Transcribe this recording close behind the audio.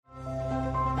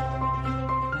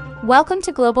Welcome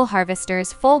to Global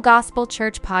Harvester's Full Gospel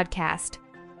Church podcast.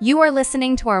 You are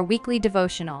listening to our weekly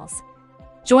devotionals.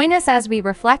 Join us as we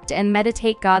reflect and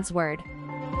meditate God's Word.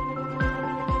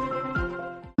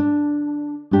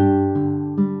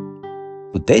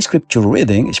 Today's scripture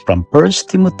reading is from 1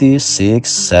 Timothy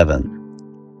 6:7.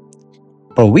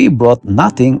 For we brought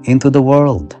nothing into the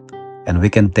world, and we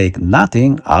can take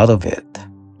nothing out of it.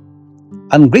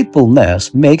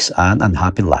 Ungratefulness makes an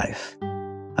unhappy life.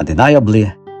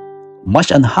 Undeniably,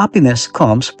 much unhappiness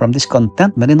comes from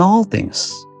discontentment in all things.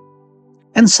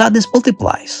 And sadness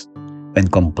multiplies when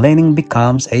complaining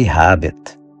becomes a habit.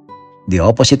 The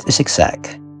opposite is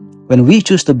exact. When we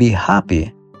choose to be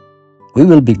happy, we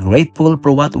will be grateful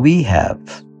for what we have.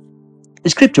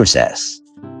 The scripture says,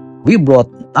 we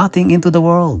brought nothing into the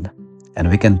world,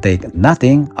 and we can take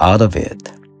nothing out of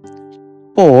it.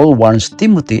 Paul warns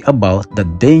Timothy about the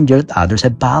danger others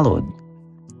had followed.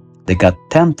 They got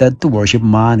tempted to worship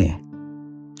money.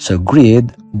 So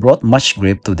greed brought much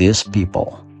grief to these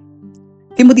people.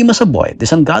 Timothy must avoid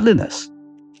this ungodliness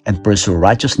and pursue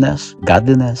righteousness,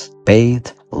 godliness,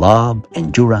 faith, love,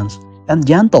 endurance, and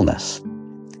gentleness.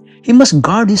 He must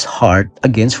guard his heart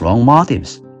against wrong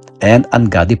motives and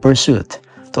ungodly pursuit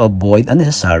to avoid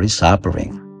unnecessary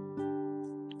suffering.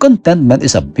 Contentment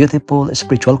is a beautiful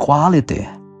spiritual quality.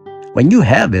 When you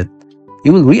have it,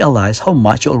 you will realize how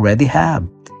much you already have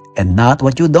and not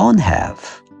what you don't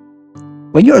have.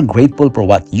 When you are grateful for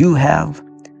what you have,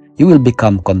 you will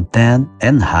become content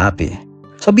and happy.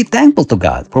 So be thankful to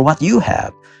God for what you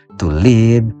have to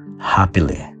live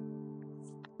happily.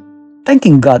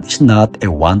 Thanking God is not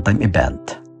a one-time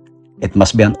event. It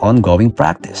must be an ongoing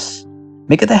practice.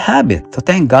 Make it a habit to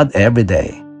thank God every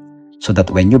day, so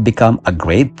that when you become a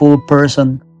grateful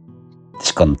person,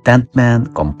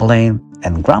 discontentment, complaint,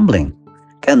 and grumbling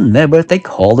can never take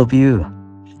hold of you.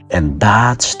 And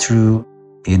that's true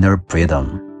inner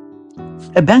freedom.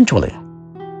 Eventually,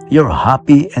 your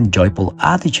happy and joyful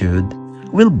attitude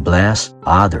will bless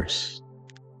others.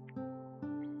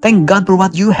 Thank God for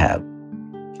what you have.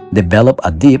 Develop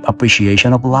a deep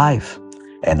appreciation of life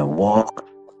and walk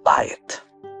light.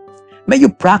 May you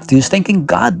practice thanking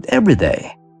God every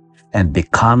day and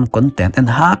become content and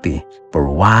happy for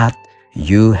what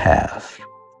you have.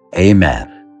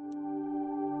 Amen.